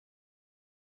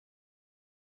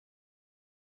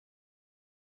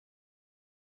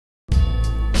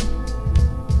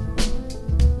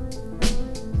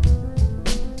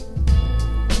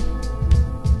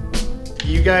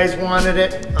You guys wanted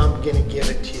it, I'm gonna give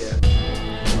it to you.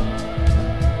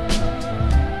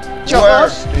 Where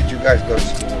did you guys go to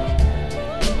school?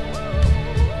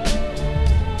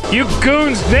 You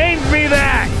goons named me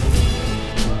that!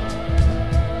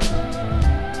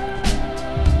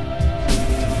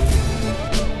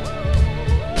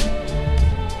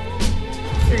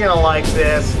 You're gonna like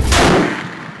this.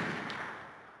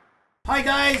 Hi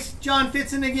guys, John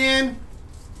Fitzen again.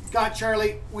 Got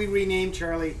Charlie. We renamed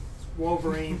Charlie.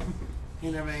 Wolverine.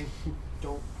 And everything.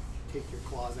 Don't take your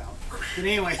claws out. But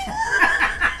anyway.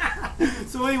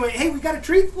 So anyway, hey, we got a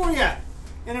treat for you.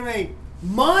 And everything.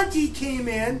 Monty came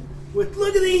in with,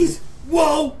 look at these.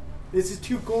 Whoa. This is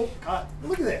too cool. God,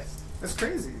 look at this. That's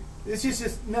crazy. This is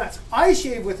just nuts. I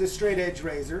shave with a straight edge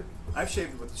razor. I've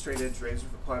shaved with a straight edge razor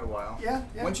for quite a while. Yeah,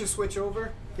 yeah. Once you switch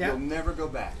over, you'll never go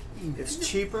back. It's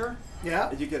cheaper.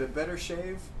 Yeah. You get a better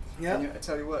shave. Yeah. And I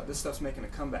tell you what, this stuff's making a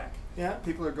comeback. Yeah.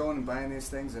 People are going and buying these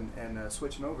things and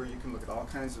switching over. You can look at all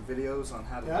kinds of videos on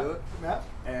how to do it. Yeah.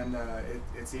 And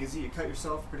it's easy. You cut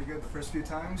yourself pretty good the first few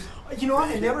times. You know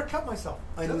what? I never cut myself.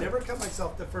 I never cut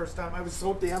myself the first time. I was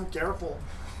so damn careful.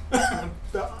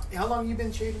 How long you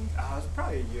been shaving? It's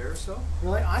probably a year or so.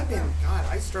 Really? I've been, God,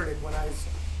 I started when I was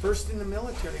first in the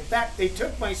military. In fact, they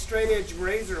took my straight edge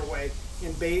razor away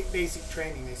in basic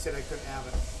training. They said I couldn't have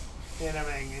it. And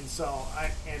everything, and so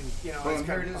Well,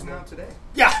 here it is now today.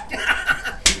 Yeah,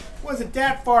 wasn't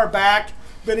that far back,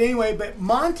 but anyway. But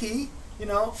Monty,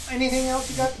 anything else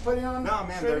you got to put in on? No,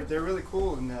 man, they're really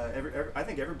cool, and I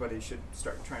think everybody should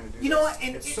start trying to do. You know what?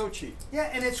 And it's so cheap. Yeah,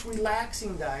 and it's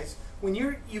relaxing, guys. When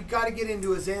you've got to get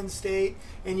into a Zen state,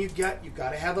 and you've got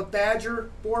to have a Badger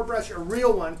bore brush, a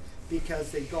real one, because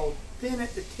they go thin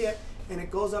at the tip, and it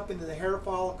goes up into the hair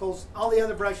follicles. All the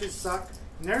other brushes suck.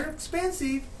 And they're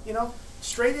expensive,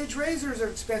 Straight edge razors are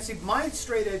expensive. My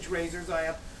straight edge razors,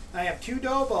 I have 2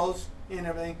 Dobos and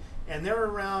everything, and they're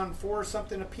around $4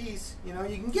 something a piece. You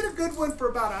can get a good one for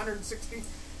about 160.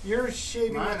 You're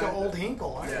shaving with the old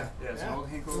Hinkle, aren't you? Yeah, it's an old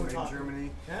Hinkle made in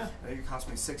Germany. Yeah, it cost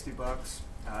me $60.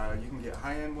 You can get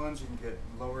high end ones. You can get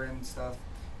lower end stuff.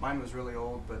 Mine was really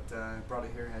old, but I brought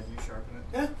it here and had you sharpen it.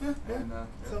 Yeah. And,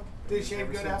 so did you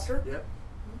shave good after? Yep.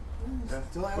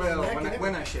 Well,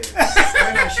 when I shave,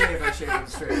 I shave with a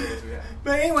straight razor. Yeah.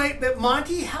 But anyway,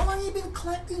 Monty, how long have you been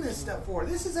collecting this stuff for?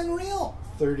 This is unreal.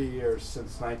 30 years,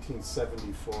 since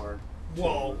 1974.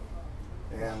 Whoa.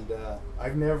 And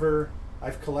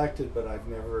I've collected, but I've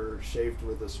never shaved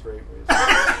with a straight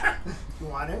razor. You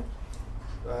want it?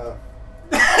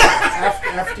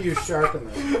 After you sharpen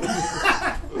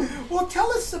it. Well, tell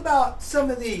us about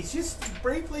some of these. Just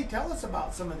briefly tell us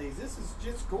about some of these. This is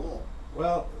just cool.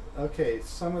 Well, okay,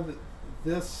 some of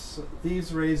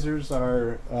these razors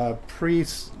are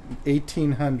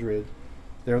pre-1800.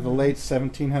 They're the late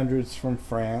 1700s from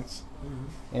France.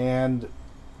 Mm-hmm. And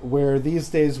where these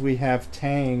days we have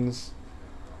tangs,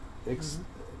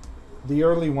 the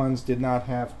early ones did not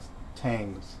have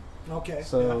tangs. Okay.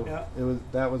 So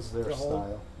that was their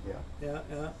style. Yeah.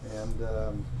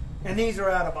 And these are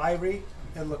out of ivory,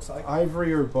 it looks like.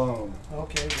 Ivory or bone.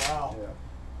 Okay, wow. Yeah.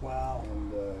 Wow.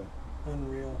 And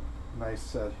unreal. Nice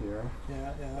set here.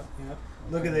 Yeah.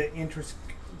 Look at the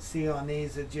intricacy on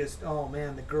these. It just, oh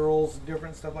man, the girls,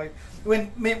 different stuff like.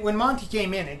 When Monty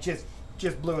came in, it just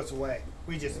blew us away.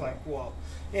 We just like, whoa.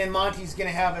 And Monty's gonna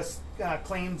have us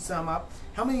clean some up.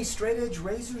 How many straight edge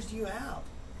razors do you have?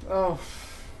 Oh,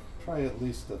 probably at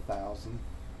least 1,000.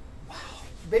 Wow.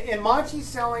 And Monty's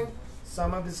selling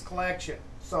some of his collection.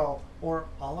 So, or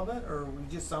all of it, or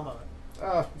just some of it?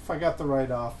 If I got the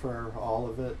right offer, all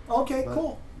of it. Okay,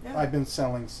 cool. Yeah. I've been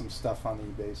selling some stuff on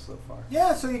eBay so far.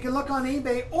 Yeah, so you can look on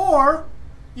eBay, or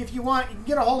if you want, you can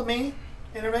get a hold of me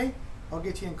and everything. I'll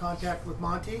get you in contact with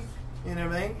Monty and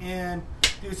everything, and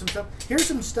do some stuff. Here's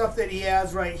some stuff that he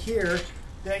has right here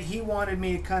that he wanted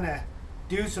me to kind of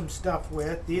do some stuff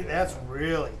with. That's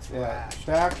really thrash. Yeah,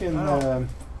 back in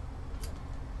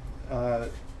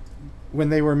when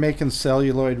they were making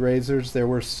celluloid razors, there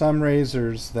were some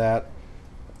razors that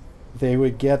they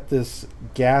would get this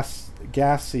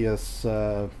gaseous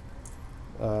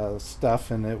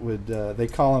stuff, and it would they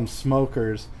call them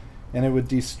smokers, and it would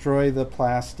destroy the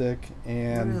plastic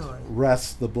and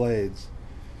rust the blades.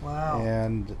 Wow.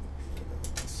 And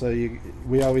so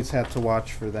we always had to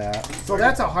watch for that. So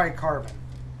that's a high carbon.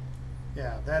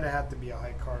 Yeah, that'd have to be a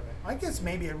high carbon. I guess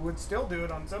maybe it would still do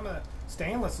it on some of the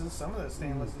stainlesses. Some of the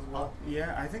stainlesses will.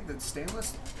 Yeah, I think that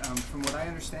stainless, from what I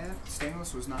understand,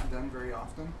 stainless was not done very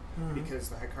often because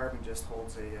the high carbon just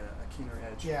holds a keener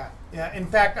edge. Yeah. In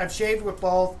fact, I've shaved with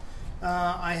both.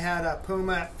 I had a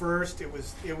Puma at first. It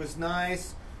was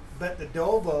nice, but the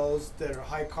Dobos that are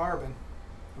high carbon,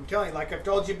 I'm telling you, like I've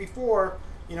told you before,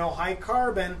 you know, high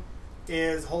carbon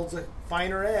holds a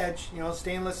finer edge. You know,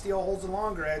 stainless steel holds a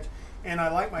longer edge. And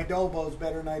I like my Dobos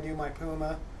better than I do my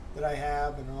Puma that I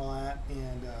have and all that.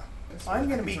 And I'm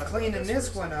going to be cleaning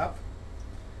this one up.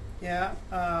 Yeah,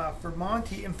 for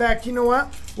Monty. In fact, you know what?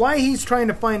 While he's trying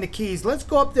to find the keys, let's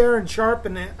go up there and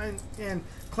sharpen it and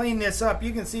clean this up.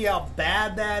 You can see how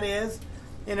bad that is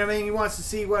and everything. He wants to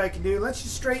see what I can do. Let's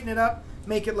just straighten it up,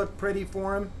 make it look pretty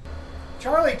for him.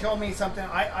 Charlie told me something.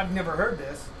 I've never heard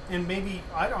this, and maybe,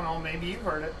 I don't know, maybe you've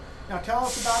heard it. Now tell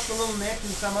us about the little nick and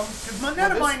some of them, because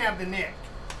none of mine have the nick.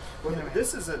 Well,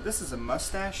 this is a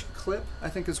mustache clip, I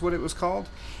think is what it was called,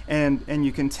 and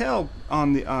you can tell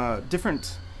on the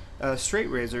different straight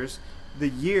razors the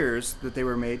years that they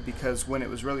were made, because when it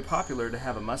was really popular to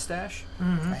have a mustache, a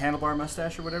handlebar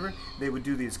mustache or whatever, they would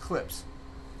do these clips.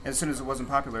 And as soon as it wasn't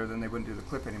popular, then they wouldn't do the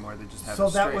clip anymore. They just have it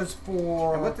straight. So that was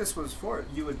for. And what this was for,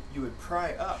 you would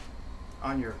pry up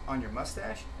on your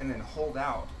mustache and then hold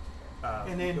out.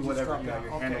 And then whatever, just drop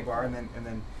your down. handlebar, Okay, and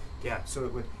then yeah. So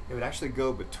it would actually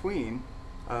go between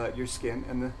your skin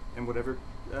and whatever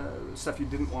stuff you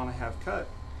didn't want to have cut,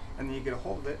 and then you get a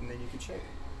hold of it, and then you can shave it.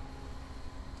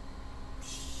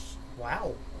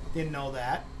 Wow, didn't know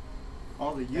that.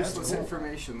 All the useless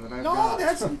information that I've No, got.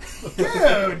 that's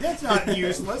dude. That's not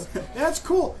useless. That's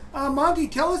cool. Monty,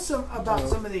 tell us about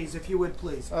some of these, if you would,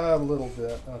 please. A little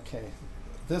bit. Okay.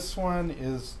 This one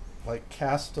is like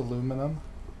cast aluminum,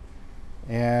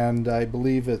 and I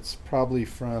believe it's probably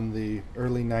from the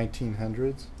early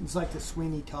 1900s. It's like the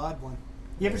Sweeney Todd one.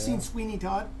 You ever seen Sweeney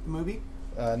Todd, the movie?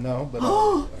 No, but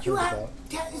Oh, I've you heard have. about it.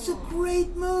 That is a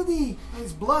great movie.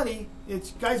 It's bloody.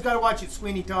 It's guys got to watch it.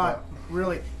 Sweeney Todd,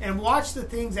 really, and watch the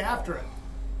things after it.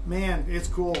 Man, it's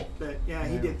cool. But yeah,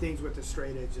 he did things with the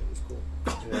straight edge that was cool.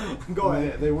 Yeah. Go And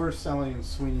ahead. They were selling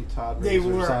Sweeney Todd They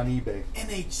razors were. on eBay. And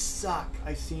they suck.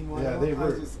 I've seen one. Yeah, of they them. I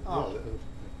were. was just,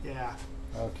 yeah.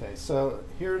 Okay, so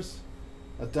here's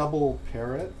a double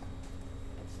parrot,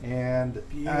 and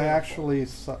Beautiful. I actually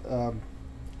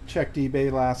checked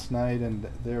eBay last night, and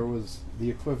there was the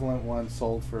equivalent one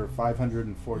sold for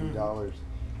 $540.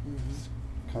 It's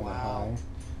kind of Wow.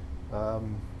 high.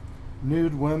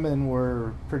 Nude women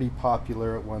were pretty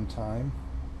popular at one time.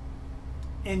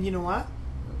 And you know what?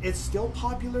 It's still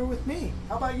popular with me.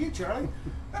 How about you, Charlie?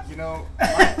 You know,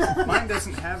 mine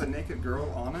doesn't have a naked girl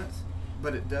on it,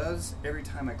 but it does every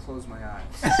time I close my eyes.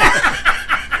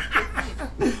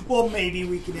 Well, maybe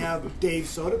we can have Dave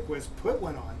Soderquist put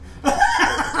one on.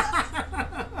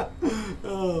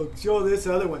 Oh, show this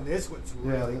other one. This one's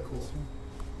really cool.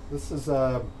 This is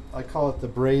I call it the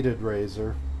braided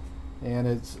razor, and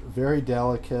it's very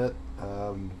delicate.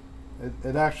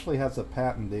 It actually has a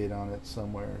patent date on it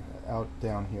somewhere out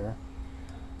down here,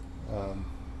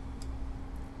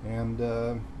 and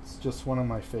it's just one of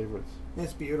my favorites.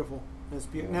 That's beautiful. That's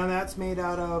beautiful. Yeah. Now that's made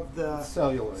out of the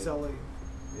Celluloid. celluloid.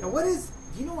 Yeah. Now what is?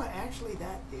 Do you know what actually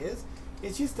that is?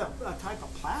 It's just a type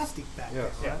of plastic back there.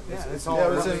 Yeah. It's all Yeah,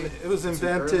 really- it was it's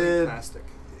early invented. plastic.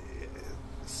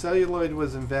 Celluloid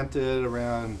was invented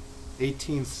around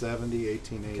 1870,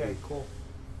 1880. Okay, cool.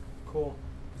 Cool.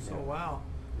 So wow.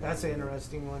 That's an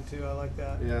interesting one too. I like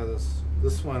that. Yeah,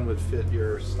 this one would fit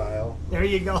your style. There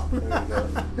you go. There you go.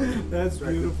 That's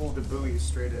Right, beautiful. The buoy is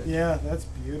straight edge. Yeah, that's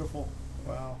beautiful.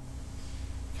 Wow.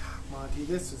 God, Monty,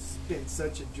 this has been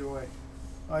such a joy.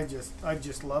 I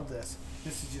just love this.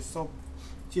 This is just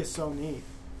so neat.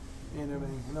 And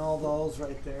everything. And all those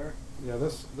right there. Yeah,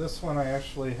 this one I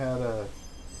actually had a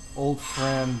old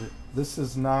friend. This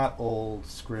is not old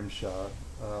scrimshaw.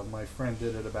 My friend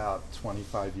did it about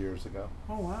 25 years ago.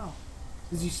 Oh wow.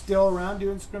 Is he still around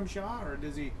doing scrimshaw, or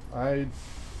does he? I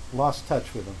lost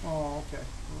touch with him. Oh, okay.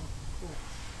 Well, cool.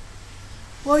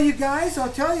 Well, you guys,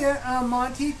 I'll tell you,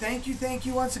 Monty, thank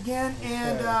you once again. Okay.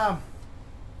 And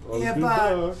Well, good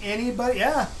luck. if anybody,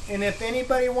 yeah, and if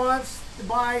anybody wants to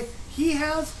buy, he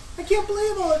has. I can't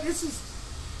believe all it. This is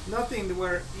nothing to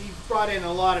where he brought in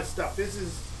a lot of stuff. This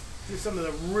is just some of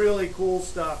the really cool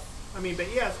stuff. I mean, but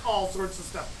he has all sorts of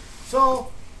stuff.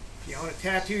 So, if you own a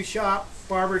tattoo shop,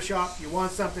 barber shop, you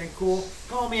want something cool,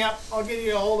 call me up. I'll get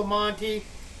you a hold of Monty,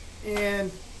 and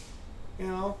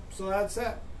so that's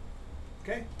it.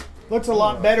 Okay, looks a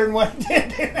lot better than what it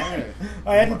did.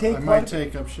 I had to take. I might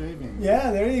take up shaving.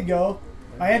 Yeah, there you go.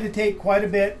 I had to take quite a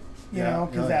bit, Yeah,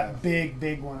 because yeah, that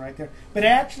big one right there. But it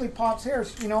actually pops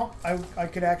hairs. I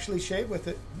could actually shave with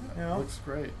it. Looks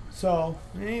great. So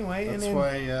anyway, That's and then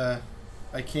why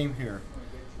I came here.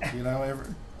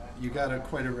 You got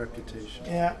quite a reputation.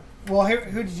 yeah. Well,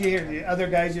 who did you hear? The other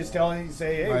guys just telling you,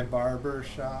 say, hey, My barber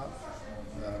shop.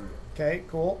 okay,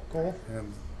 cool.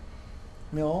 And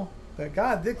No, But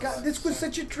God, this was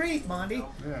such a treat, Monty.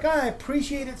 God, I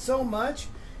appreciate it so much.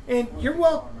 And you're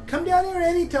welcome. Come down here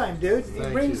anytime, dude.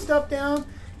 Bring you. stuff down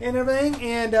and everything.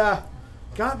 And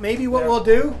God, maybe what we'll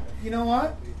do, you know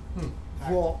what?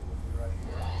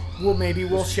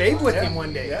 We'll shave with him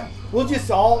one day. Yeah. We'll just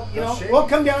all, shave. we'll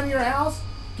come down to your house,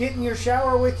 get in your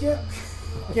shower with you,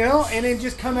 and then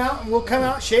just come out and we'll come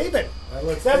out shaving.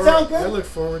 That sound good? I look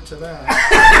forward to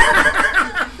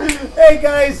that. Hey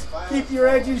guys, keep your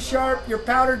edges sharp, your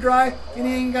powder dry.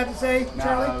 Anything you got to say,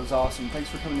 Charlie? That was awesome. Thanks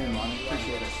for coming in, Monty.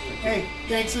 Appreciate it. Hey,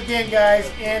 thanks again, guys.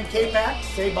 And K-Pack,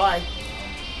 say bye.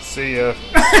 See ya.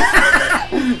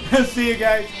 See you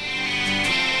guys.